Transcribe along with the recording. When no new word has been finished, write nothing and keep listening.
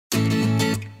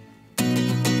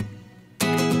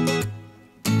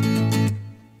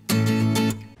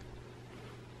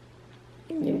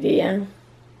dia.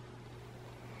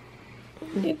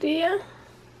 Di dia.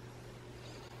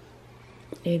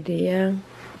 Di dia.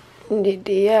 Di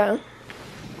dia.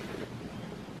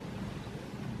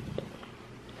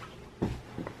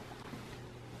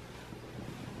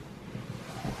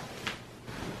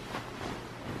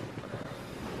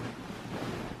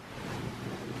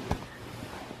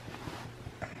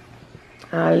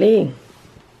 Ali.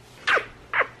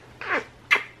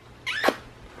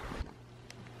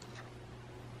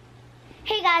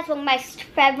 Hey guys, welcome to my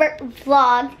favorite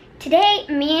vlog. Today,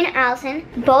 me and Allison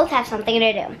both have something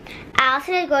to do.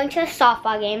 Allison is going to a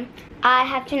softball game. I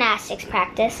have gymnastics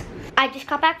practice. I just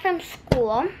got back from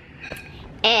school,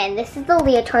 and this is the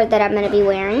leotard that I'm going to be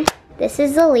wearing. This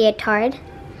is the leotard,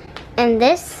 and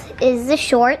this is the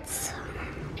shorts.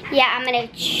 Yeah, I'm going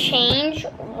to change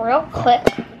real quick.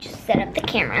 Just set up the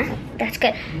camera. That's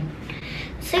good.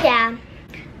 So yeah,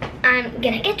 I'm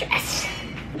going to get dressed.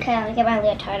 Okay, let me get my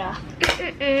leotard off.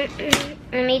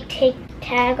 Let me take the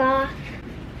tag off.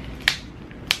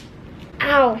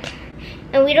 Ow.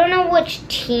 And we don't know which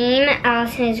team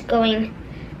Allison is going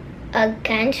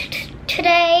against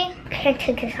today. Okay,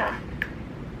 take this off.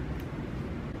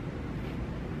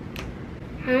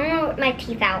 I don't know my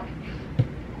teeth out.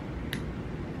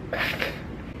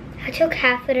 I took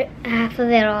half of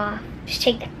it off. Just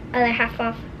take the other half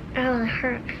off. Oh, it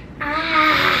hurt.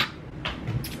 Ah!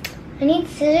 I need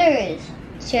scissors.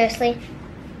 Seriously.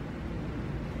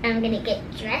 I'm gonna get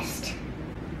dressed.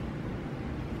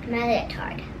 My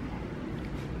leotard.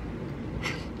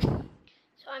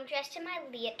 So I'm dressed in my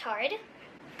leotard.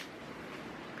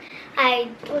 I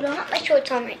don't have my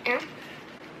shorts on right now.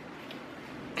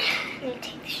 I'm gonna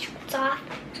take the shorts off.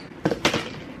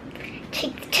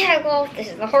 Take the tag off. This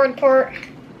is the hard part.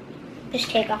 Just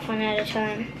take off one at a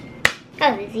time.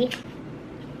 That was easy.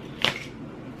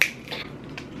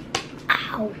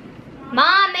 Ow.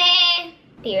 Mommy!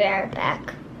 Be right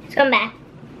back. Let's come back.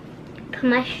 Put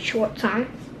my shorts on.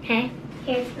 Okay?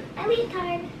 Here's my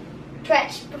leotard.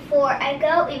 Stretch before I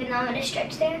go, even though I'm gonna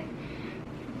stretch there.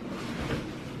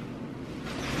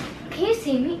 Can you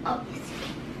see me? Oh, you see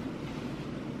me.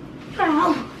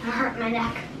 Oh, I hurt my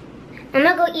neck. I'm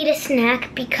gonna go eat a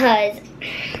snack because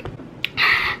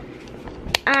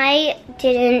I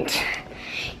didn't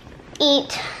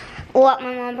eat what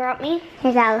my mom brought me.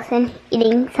 Here's Allison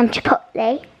eating some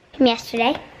Chipotle from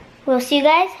yesterday. We'll see you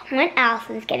guys when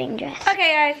Allison's getting dressed.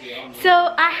 Okay guys,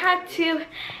 so I had to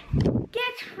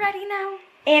get ready now.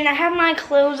 And I have my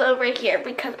clothes over here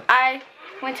because I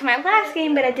went to my last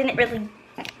game but I didn't really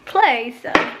play,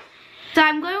 so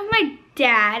I'm going with my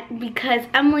dad because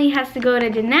Emily has to go to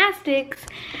gymnastics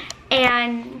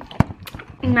and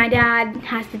my dad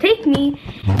has to take me,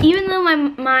 even though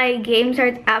my game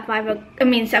starts at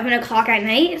 7 o'clock at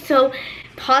night. So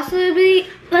possibly,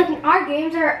 like, our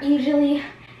games are usually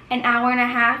an hour and a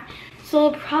half. So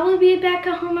we'll probably be back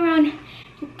at home around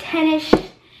 10ish.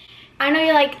 I know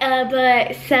you're like,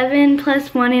 but 7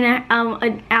 plus 1 in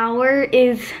an hour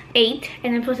is 8,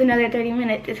 and then plus another 30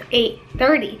 minutes is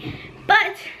 8:30.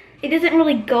 But it doesn't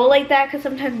really go like that because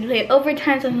sometimes we play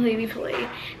overtime, sometimes we play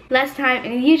less time,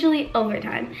 and usually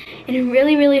overtime. And I'm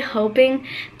really, really hoping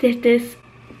that this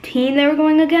team that we're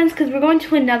going against, because we're going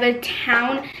to another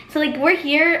town. So like we're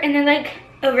here and then like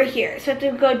over here. So I have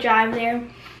to go drive there.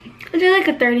 It's like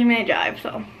a 30-minute drive,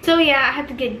 so yeah, I have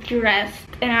to get dressed,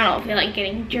 and I don't feel like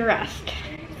getting dressed.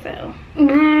 So I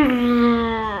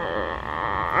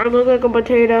look like a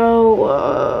potato.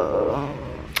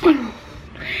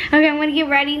 Okay, I'm gonna get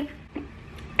ready,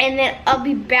 and then I'll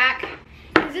be back.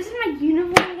 Cause this is my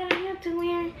uniform that I have to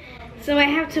wear. So I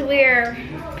have to wear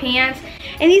pants,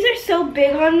 and these are so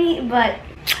big on me, but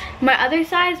my other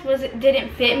size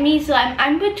didn't fit me, so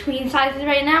I'm between sizes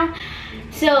right now.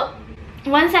 So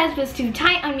one size was too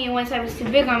tight on me, and one size was too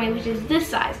big on me, which is this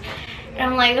size. And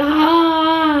I'm like,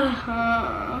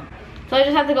 So I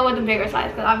just have to go with the bigger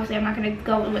size, because obviously I'm not gonna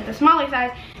go with the smaller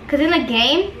size, because in the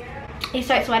game, you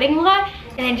start sweating a lot,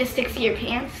 and it just sticks to your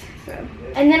pants. So.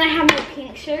 And then I have my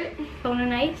pink shirt, so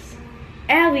nice.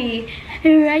 I'll be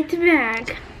right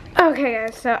back. Okay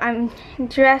guys, so I'm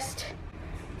dressed.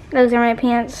 Those are my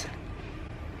pants.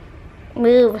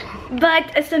 Move.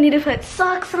 But I still need to put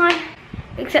socks on.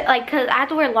 Except like, cause I have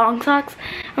to wear long socks,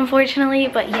 unfortunately,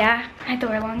 but yeah, I have to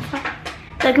wear long socks.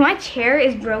 Like my chair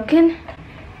is broken.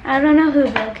 I don't know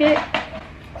who broke it.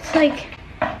 It's like,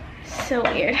 so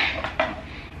weird.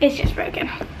 It's just broken.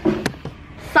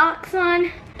 Socks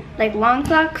on, like long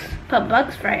socks, put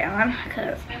bug spray on,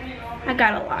 cause I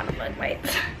got a lot of bug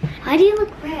bites. Why do you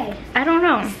look red? I don't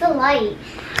know. It's the light.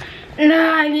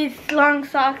 No, I need long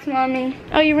socks, mommy.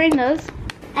 Oh, you're wearing those?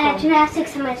 At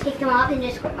gymnastics, I'm gonna take them off and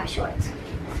just wear my shorts.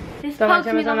 This Toma, pokes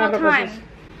me échame the esa whole ropa time. sucia.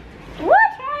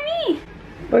 What? Why me?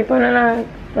 Voy a poner la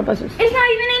ropa sucia. It's not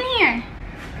even in here.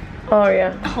 Oh,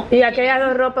 yeah. Oh. ¿Y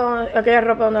aquella ropa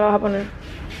dónde vas a poner?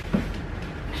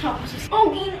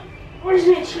 Oh, Gina, where's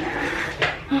my chair?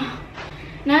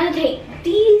 Now I'm gonna take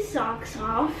these socks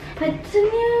off. Put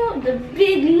the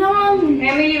big long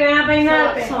Emily, ven a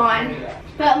peinarte. socks on.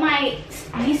 But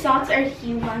these socks are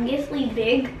humongously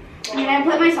big. And I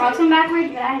put my socks on backwards,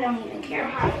 but I don't even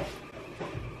care.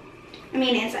 I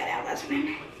mean inside out, that's what I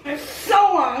meant. They're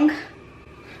so long.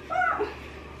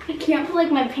 I can't put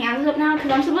like my pants up now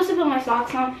because I'm supposed to put my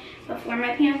socks on before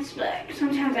my pants, but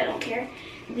sometimes I don't care.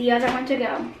 The other one to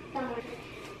go.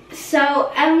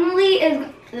 So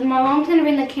my mom's gonna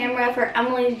bring the camera for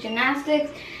Emily's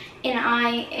gymnastics, and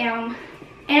I'm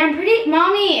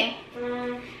Mommy.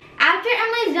 After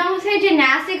Emily's done with her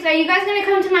gymnastics, are you guys gonna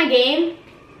come to my game?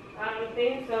 I don't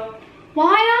think so.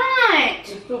 Why not?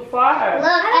 It's too far.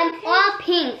 Look, I'm all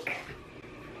pink.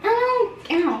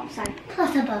 Ow, sorry.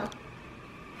 Plus a bow.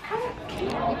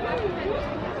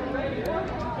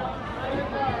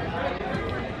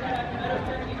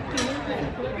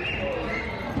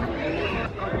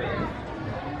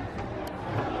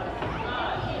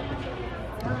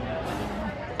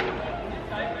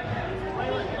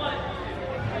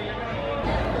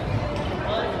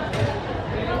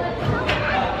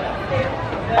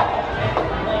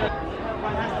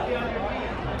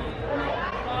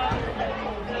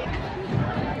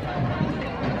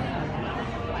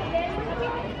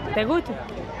 ¿Te gusta?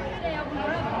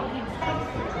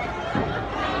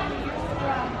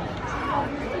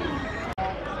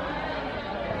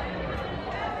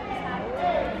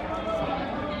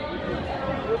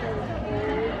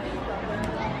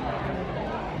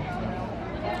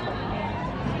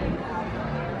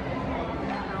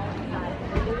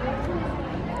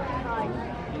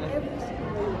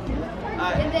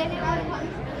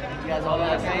 You guys all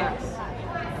got pants?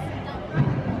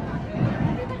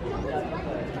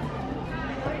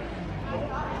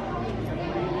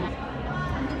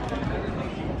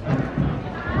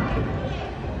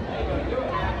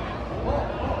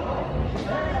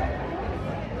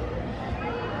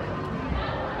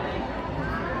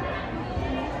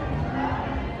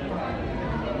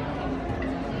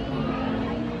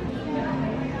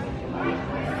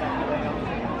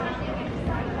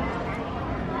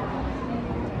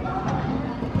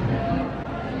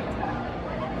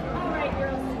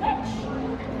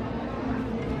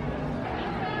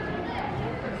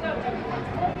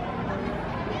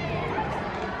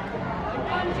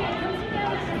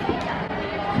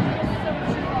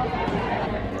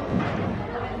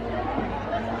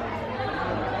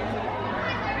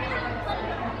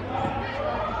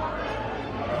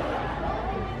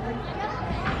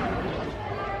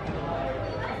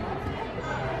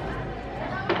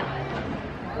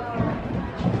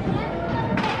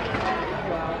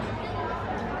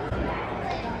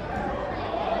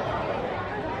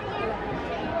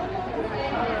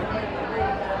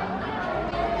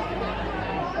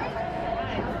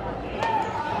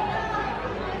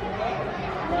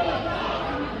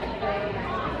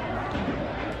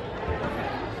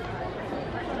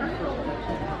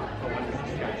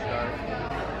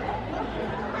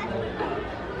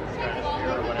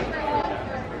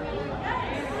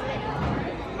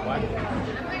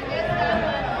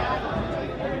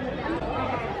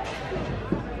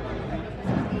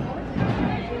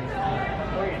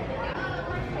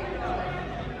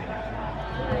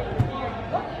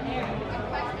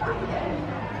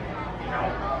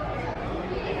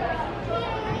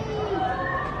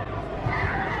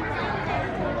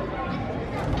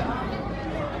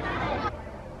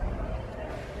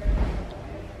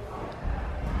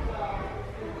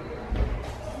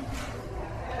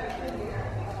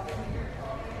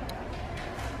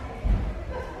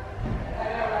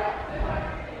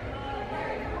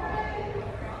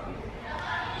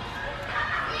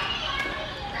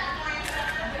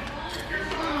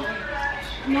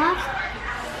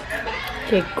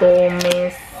 ¿Qué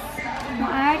comes?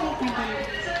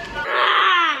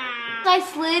 I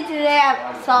slid today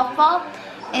at softball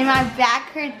and my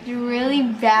back hurts really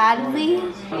badly.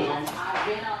 I've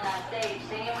been on that stage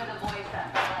singing with a voice that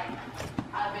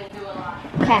I've been through a lot.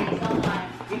 Okay.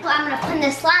 So I'm gonna put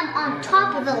the slime on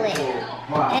top of the lid.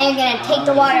 And you're gonna take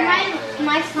the water out.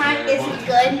 My slime isn't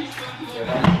good.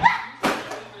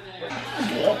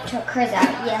 It took hers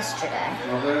out yesterday.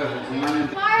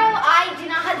 Tomorrow I do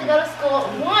not have to go to school.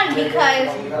 One, because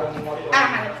I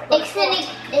don't have to.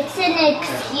 It's an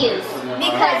excuse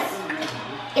because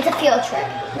it's a field trip.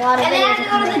 And then I have to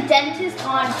go to the dentist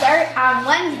on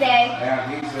Wednesday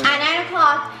at 9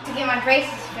 o'clock to get my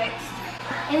braces fixed.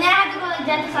 And then I have to go to the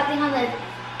dentist, I think, on the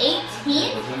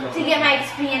 18th to get my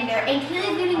expander. And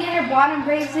Kaylee's gonna get her bottom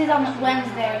braces on the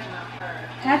Wednesday.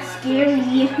 That's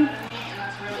scary.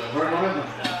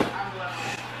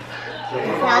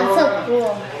 Sounds so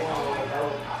cool.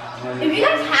 If you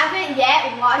guys haven't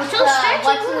yet watched So the stretchy,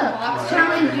 What's in the look. Box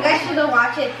challenge, you guys should go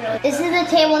watch it. This is the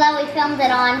table that we filmed it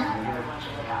on.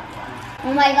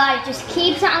 Oh my god, it just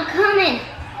keeps on coming.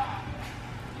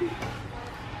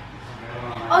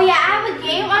 Oh yeah, I have a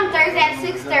game on Thursday at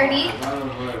 6:30.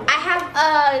 I have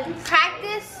a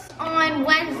practice on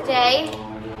Wednesday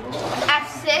at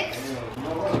 6.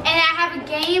 And I have a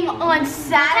game on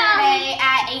Saturday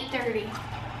at 8:30.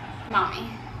 Mommy.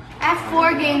 I have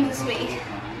 4 games this week.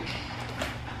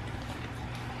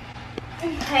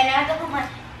 Okay, now I have to put my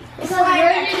slide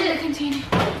back in the container.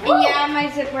 And yeah, my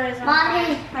zipper is on.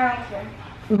 Mommy. I don't care.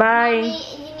 Bye.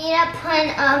 You need a pun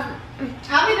of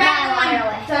I'll be back my when water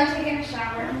away. I'm done taking a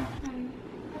shower.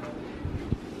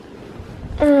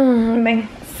 Ven.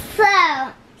 So,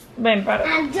 Ven, para.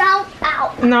 and don't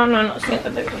out. No,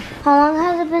 siéntate. How long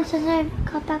has it been since I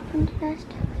got back from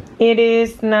gymnastics? It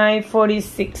is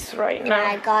 9:46 right now.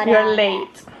 I got You're out.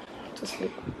 late to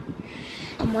sleep.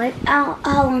 How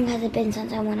long has it been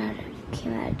since I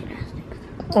came out of gymnastics?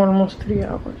 Almost 3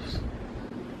 hours.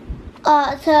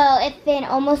 So it's been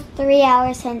almost 3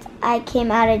 hours since I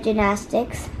came out of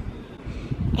gymnastics.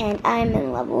 And I'm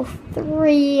in level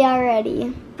 3 already.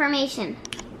 Information.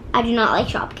 I do not like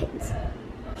Shopkins.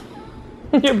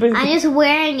 You're busy. I'm just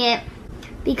wearing it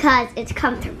because it's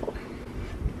comfortable.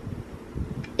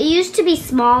 It used to be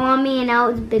small on me and now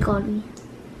it's big on me.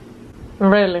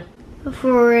 Really?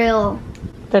 For real.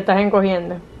 Te estás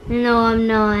encogiendo. No, I'm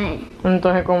not.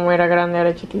 Entonces, como era grande,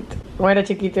 era chiquito. O era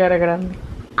chiquito y era grande.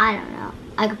 I don't know.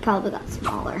 I could probably got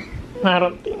smaller. I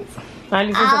don't think so.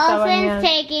 Alison se está Allison's bañando.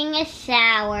 taking a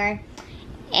shower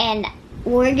and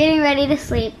we're getting ready to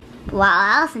sleep. While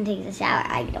Allison takes a shower,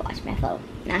 I get to watch my phone.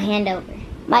 Now hand over.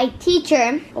 My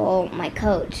teacher, my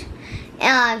coach,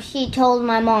 she told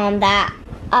my mom that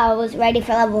I was ready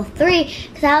for level 3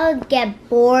 because I would get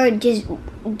bored just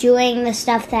doing the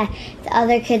stuff that the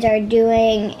other kids are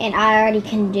doing and I already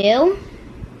can do.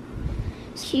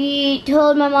 She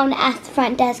told my mom to ask the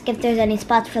front desk if there's any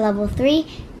spots for level 3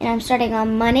 and I'm starting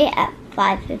on Monday at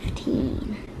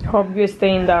 5:15. Hope you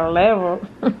stay in that level.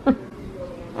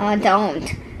 I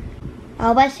don't. I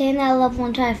hope I stay in that level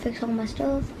and try to fix all my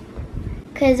stuff.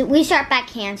 Because we start back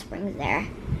handsprings there.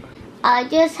 I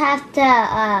just have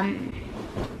to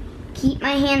keep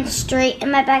my hands straight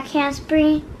in my back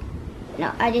handspring.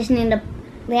 No, I just need to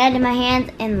land in my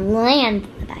hands and land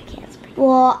the back handspring.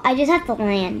 Well, I just have to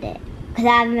land it. Because it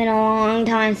hasn't been a long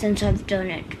time since I've done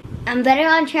it. I'm better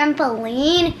on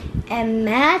trampoline and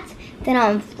mats than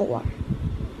on floor.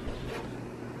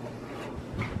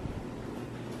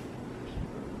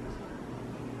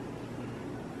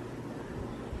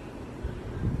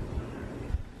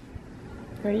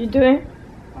 What are you doing?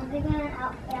 I'm figuring an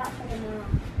outfit out for tomorrow.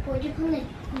 Where'd you put it?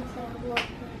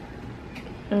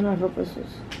 En la ropa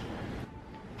sucia.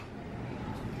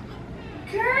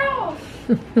 Girl!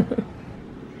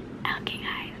 Okay,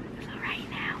 guys, so right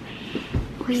now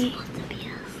we're supposed to be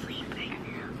asleep right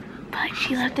now, but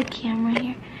she left the camera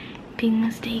here. Big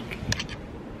mistake.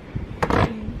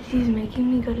 And she's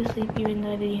making me go to sleep even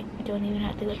though I don't even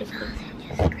have to go to sleep.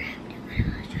 Just grabbed it when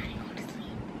I was trying to go to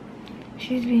sleep.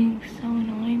 She's being so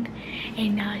annoying,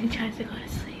 and now she tries to go to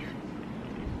sleep.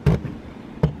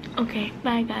 Okay,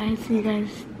 bye guys. See you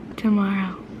guys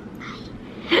tomorrow.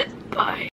 Bye.